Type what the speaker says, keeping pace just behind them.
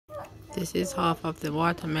This is half of the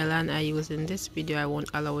watermelon I use in this video. I won't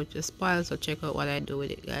allow it to spoil, so check out what I do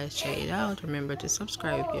with it, guys. Check it out. Remember to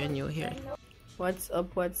subscribe if you're new here. What's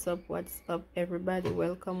up everybody?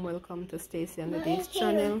 Welcome to Stacy and the Days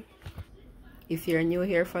channel. If you're new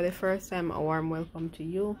here for the first time, a warm welcome to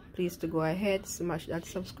you. Please to go ahead, smash that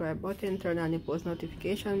subscribe button, turn on the post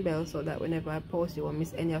notification bell so that whenever I post you won't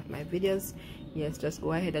miss any of my videos. Yes, just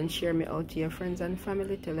go ahead and share me out to your friends and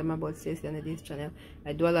family. Tell them about Stacy and the Days channel.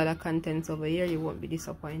 I do a lot of contents over here, you won't be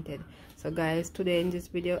disappointed. So guys, today in this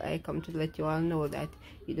video I come to let you all know that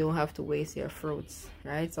you don't have to waste your fruits,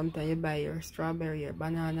 right? Sometimes you buy your strawberry, your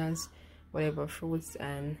bananas, whatever fruits,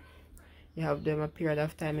 and you have them a period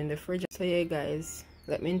of time in the fridge. So yeah guys,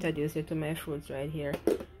 let me introduce you to my fruits right here.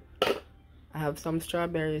 I have some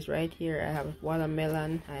strawberries right here, I have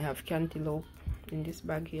watermelon, I have cantaloupe in this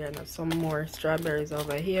bag here, and I have some more strawberries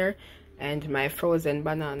over here, and my frozen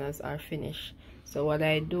bananas are finished. So what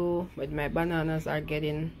I do with my bananas are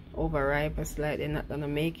getting overripe or slightly not gonna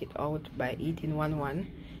make it out by eating one,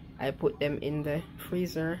 I put them in the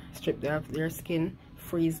freezer, strip them of their skin,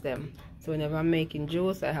 freeze them. So whenever I'm making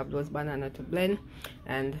juice, I have those bananas to blend.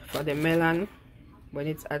 And for the melon, when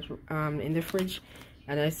it's at in the fridge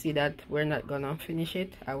and I see that we're not gonna finish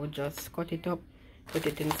it, I would just cut it up, put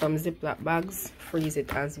it in some Ziploc bags, freeze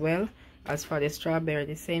it as well. As for the strawberry,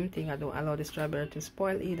 the same thing. I don't allow the strawberry to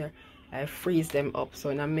spoil either. I freeze them up. So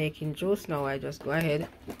when I'm making juice now, I just go ahead,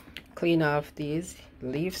 clean off these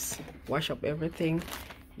leaves, wash up everything,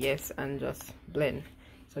 yes, and just blend.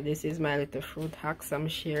 So this is my little fruit hacks I'm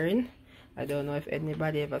sharing. I don't know if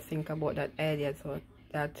anybody ever think about that idea, so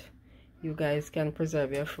that you guys can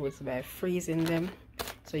preserve your fruits by freezing them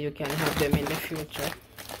so you can have them in the future.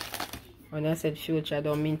 When I said future, I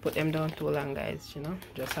don't mean put them down too long, guys, you know,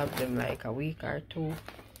 just have them like a week or two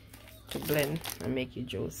to blend and make your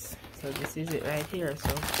juice. So this is it right here.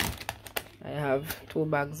 So I have 2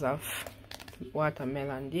 bags of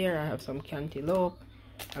watermelon there, I have some cantaloupe,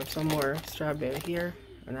 I have some more strawberry here,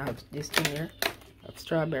 and I have this thing here of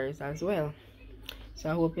strawberries as well.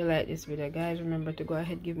 So I hope you like this video, guys. Remember to go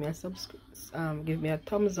ahead, give me a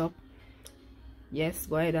thumbs up. Yes,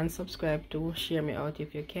 go ahead and subscribe too, share me out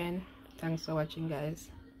if you can. Thanks for watching, guys.